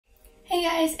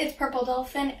guys, it's Purple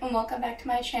Dolphin and welcome back to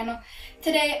my channel.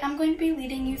 Today I'm going to be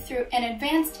leading you through an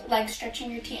advanced leg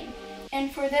stretching routine.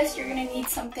 And for this you're going to need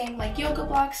something like yoga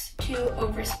blocks to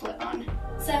oversplit on.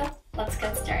 So let's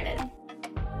get started.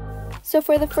 So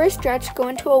for the first stretch, go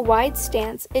into a wide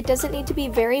stance. It doesn't need to be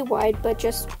very wide, but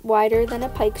just wider than a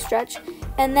pike stretch.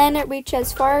 And then reach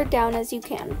as far down as you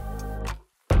can.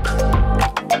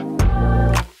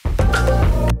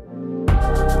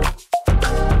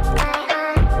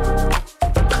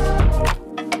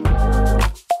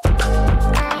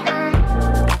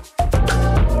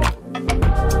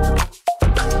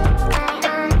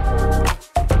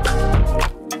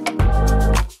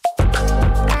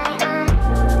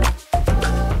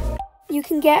 You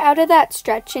can get out of that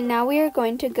stretch, and now we are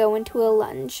going to go into a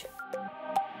lunge.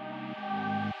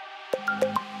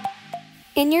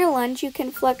 In your lunge, you can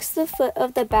flex the foot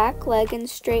of the back leg and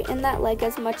straighten that leg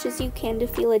as much as you can to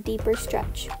feel a deeper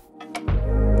stretch.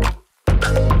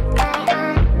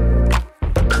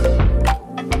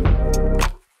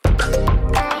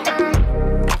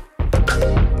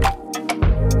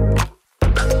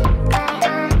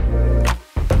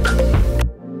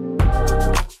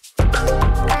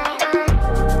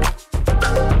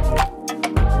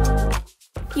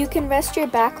 You can rest your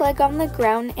back leg on the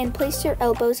ground and place your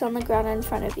elbows on the ground in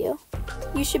front of you.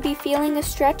 You should be feeling a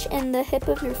stretch in the hip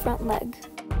of your front leg.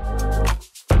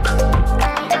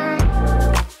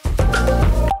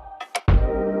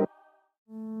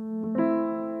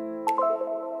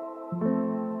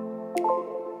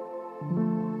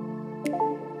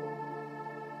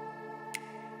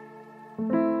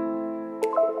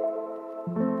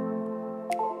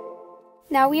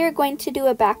 Now we are going to do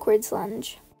a backwards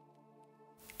lunge.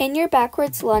 In your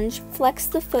backwards lunge, flex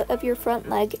the foot of your front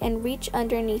leg and reach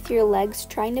underneath your legs,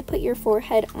 trying to put your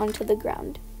forehead onto the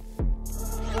ground.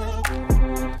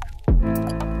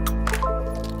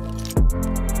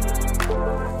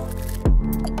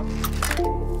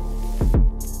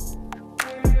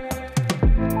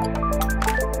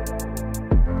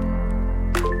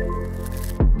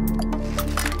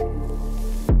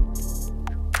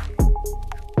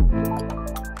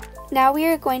 Now we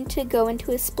are going to go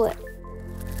into a split.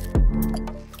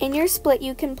 In your split,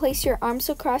 you can place your arms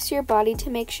across your body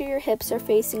to make sure your hips are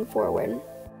facing forward.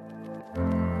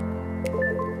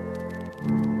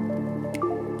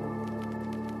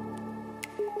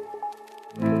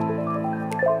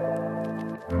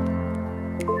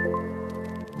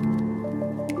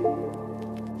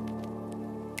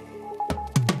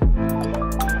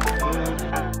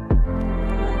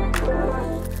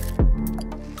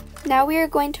 Now we are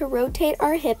going to rotate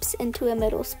our hips into a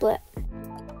middle split.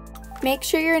 Make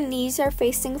sure your knees are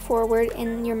facing forward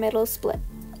in your middle split.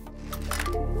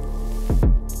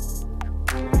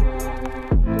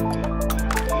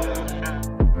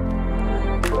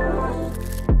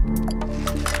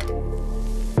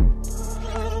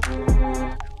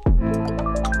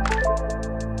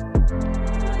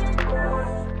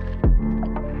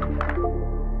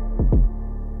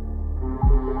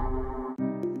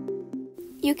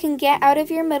 You can get out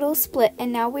of your middle split,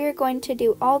 and now we are going to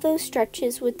do all those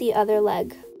stretches with the other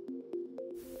leg.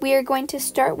 We are going to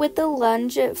start with the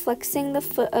lunge, flexing the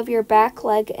foot of your back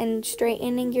leg and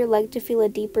straightening your leg to feel a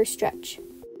deeper stretch.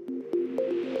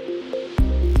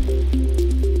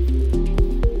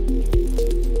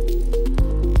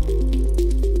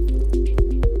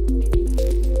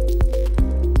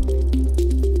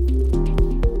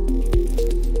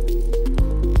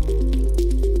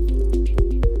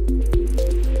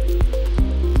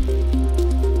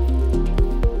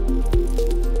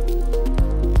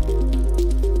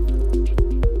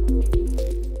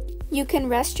 You can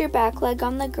rest your back leg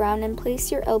on the ground and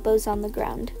place your elbows on the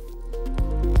ground.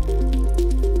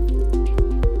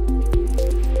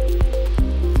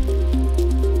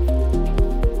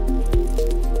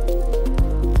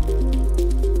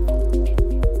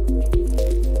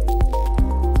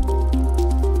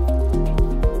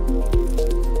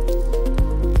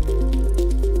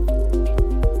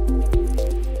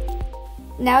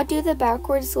 Now do the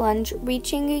backwards lunge,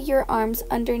 reaching your arms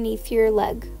underneath your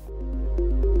leg.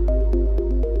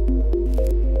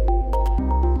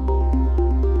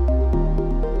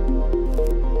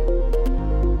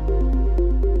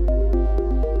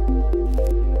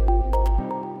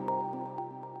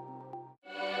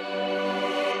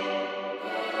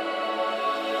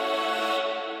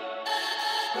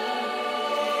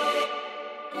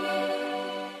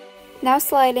 Now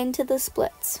slide into the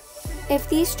splits. If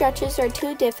these stretches are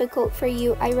too difficult for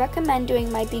you, I recommend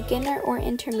doing my beginner or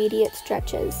intermediate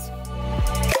stretches.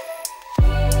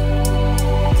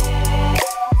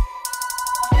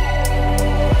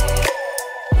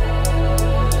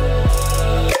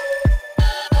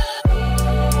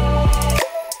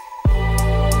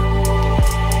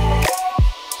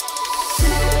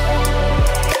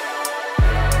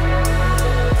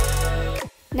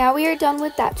 done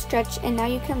with that stretch, and now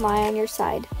you can lie on your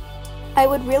side. I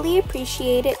would really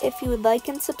appreciate it if you would like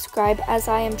and subscribe, as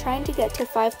I am trying to get to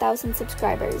 5,000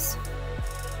 subscribers.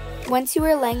 Once you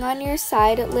are laying on your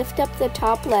side, lift up the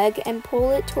top leg and pull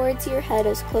it towards your head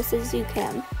as close as you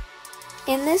can.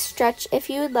 In this stretch, if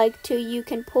you would like to, you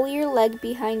can pull your leg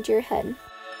behind your head.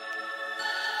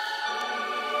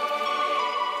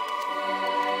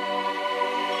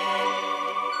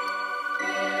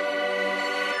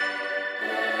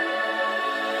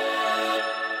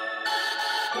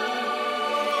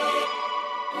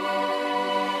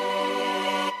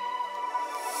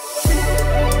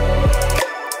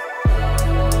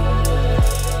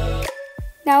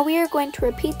 Now we are going to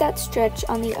repeat that stretch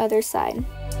on the other side.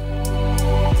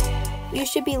 You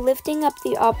should be lifting up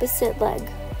the opposite leg.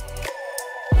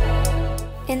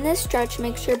 In this stretch,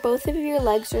 make sure both of your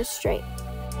legs are straight.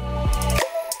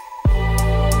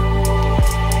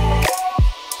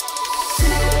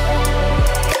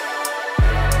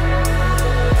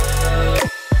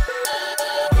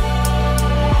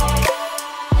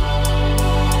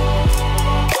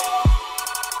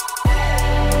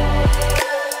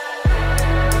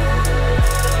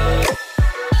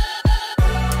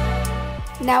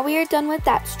 Now we are done with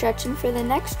that stretch, and for the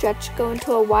next stretch, go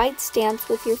into a wide stance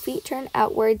with your feet turned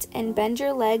outwards and bend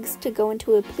your legs to go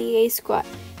into a plie squat.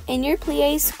 In your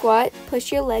plie squat, push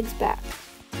your legs back.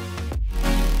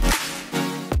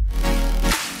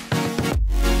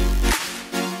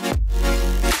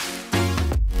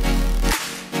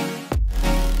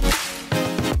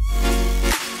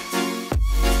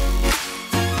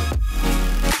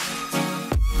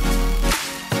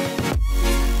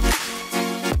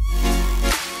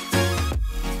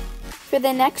 For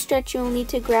the next stretch, you will need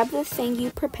to grab the thing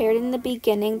you prepared in the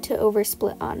beginning to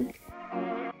oversplit on.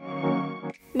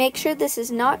 Make sure this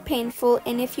is not painful,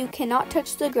 and if you cannot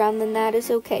touch the ground, then that is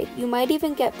okay. You might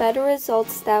even get better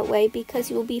results that way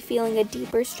because you will be feeling a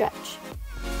deeper stretch.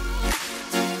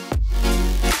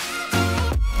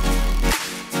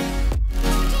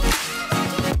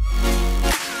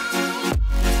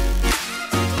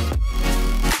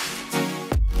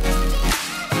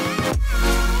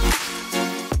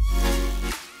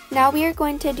 Now we are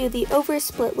going to do the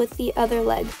oversplit with the other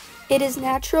leg. It is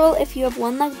natural if you have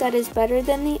one leg that is better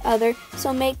than the other,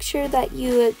 so make sure that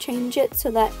you change it so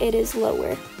that it is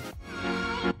lower.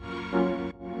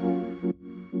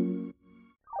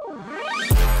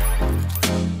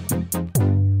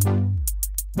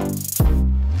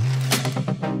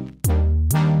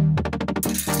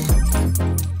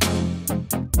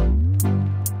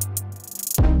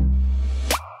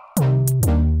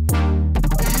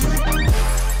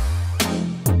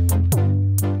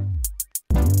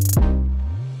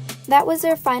 That was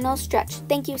our final stretch.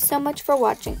 Thank you so much for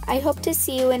watching. I hope to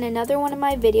see you in another one of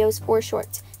my videos or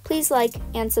shorts. Please like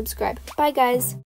and subscribe. Bye guys!